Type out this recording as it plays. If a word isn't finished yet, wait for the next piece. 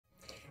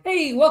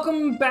Hey,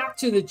 welcome back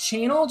to the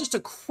channel. Just a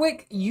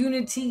quick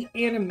Unity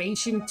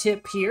animation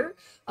tip here.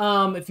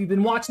 If you've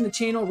been watching the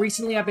channel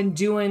recently, I've been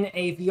doing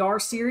a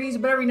VR series,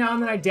 but every now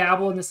and then I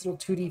dabble in this little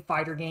 2D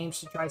fighter games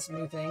to try some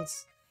new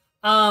things.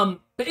 But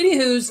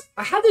anywho's,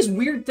 I had this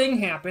weird thing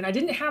happen. I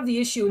didn't have the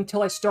issue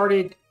until I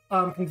started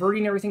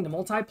converting everything to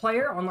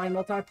multiplayer, online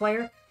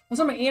multiplayer.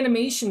 Also, my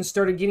animations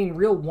started getting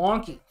real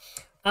wonky.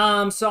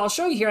 So I'll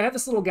show you here. I have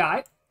this little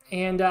guy.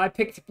 And I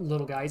picked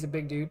little guy. He's a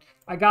big dude.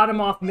 I got him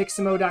off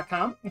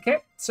Mixamo.com. Okay,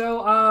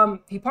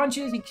 so he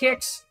punches, he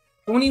kicks,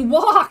 but when he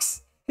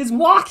walks, his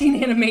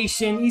walking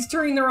animation, he's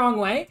turning the wrong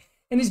way,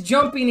 and his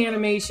jumping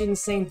animation,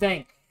 same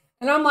thing.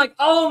 And I'm like,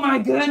 oh my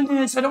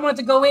goodness, I don't want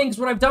it to go in, because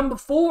what I've done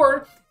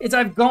before is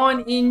I've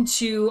gone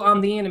into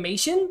the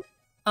animation,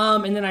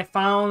 and then I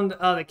found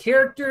the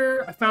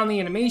character, I found the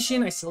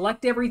animation, I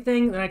select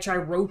everything, then I try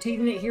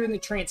rotating it here in the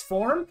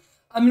transform.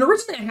 I mean,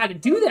 originally I had to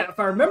do that, if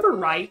I remember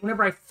right.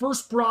 Whenever I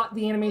first brought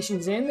the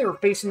animations in, they were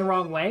facing the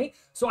wrong way.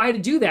 So I had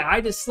to do that. I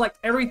had to select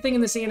everything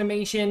in this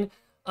animation,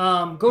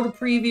 go to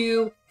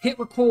preview, hit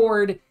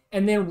record,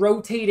 and then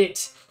rotate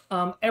it.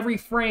 Every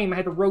frame, I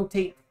had to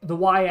rotate the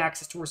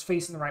y-axis to where it's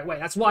facing the right way.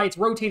 That's why it's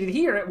rotated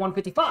here at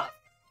 155,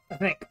 I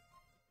think.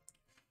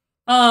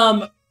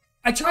 I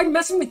tried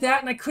messing with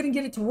that, and I couldn't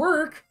get it to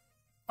work.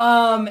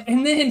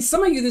 And then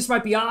some of you, this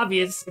might be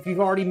obvious if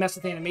you've already messed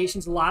with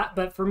animations a lot,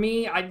 but for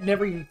me, I'd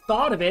never even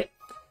thought of it.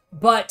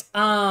 But,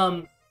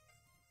 so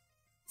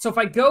if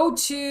I go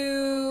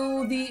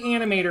to the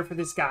animator for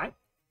this guy,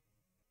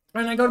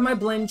 and I go to my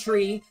blend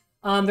tree,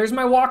 there's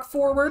my walk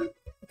forward.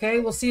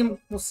 Okay, we'll see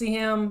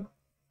him,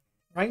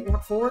 right?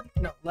 Walk forward,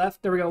 no,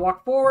 left, there we go,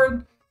 walk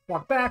forward,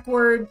 walk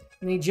backward,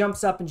 and he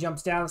jumps up and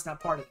jumps down. It's not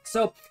part of it.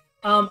 So,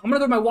 I'm gonna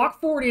go to my walk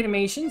forward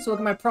animation, so look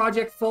at my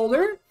project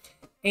folder.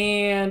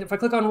 And if I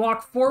click on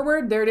walk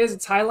forward, there it is,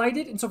 it's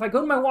highlighted. And so if I go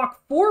to my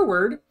walk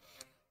forward,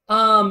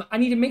 I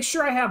need to make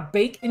sure I have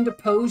bake into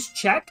pose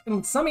check.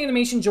 And some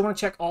animations, you'll want to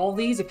check all of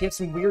these. If you have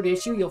some weird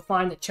issue, you'll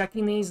find that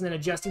checking these and then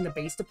adjusting the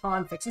based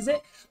upon fixes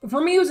it. But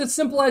for me, it was as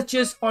simple as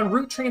just on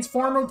root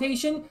transform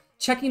rotation,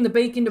 checking the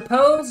bake into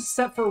pose,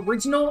 set for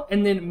original,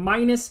 and then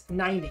minus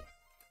 90.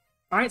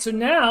 All right, so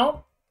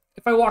now,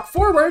 if I walk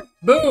forward,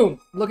 boom,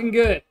 looking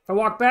good. If I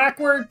walk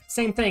backward,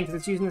 same thing, because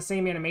it's using the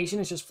same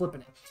animation, it's just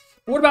flipping it.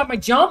 What about my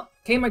jump?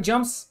 Okay, my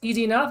jump's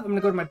easy enough. I'm going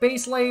to go to my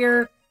base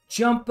layer,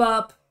 jump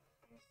up,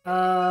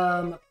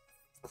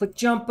 click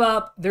jump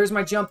up. There's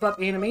my jump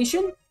up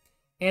animation.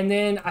 And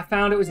then I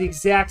found it was the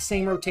exact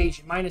same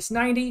rotation, minus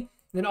 90. And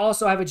then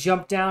also I have a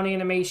jump down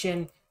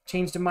animation,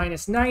 change to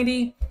minus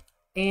 90,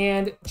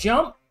 and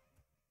jump,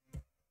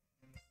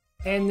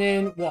 and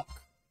then walk.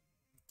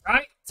 All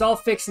right, it's all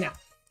fixed now.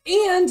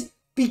 And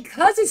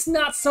because it's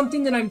not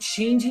something that I'm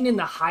changing in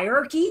the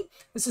hierarchy,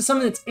 this is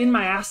something that's in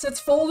my assets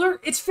folder,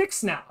 it's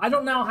fixed now. I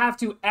don't now have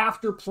to,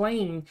 after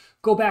playing,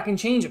 go back and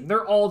change them.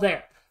 They're all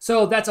there.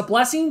 So that's a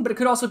blessing, but it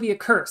could also be a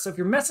curse. So if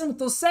you're messing with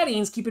those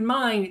settings, keep in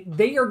mind,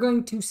 they are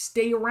going to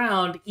stay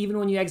around even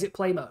when you exit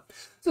play mode.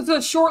 So it's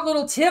a short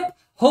little tip.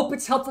 Hope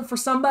it's helpful for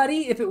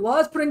somebody. If it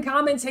was, put in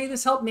comments, hey,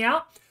 this helped me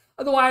out.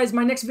 Otherwise,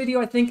 my next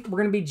video, I think we're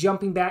going to be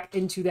jumping back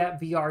into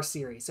that VR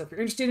series. So if you're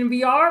interested in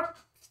VR,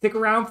 stick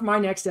around for my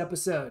next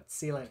episode.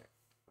 See you later.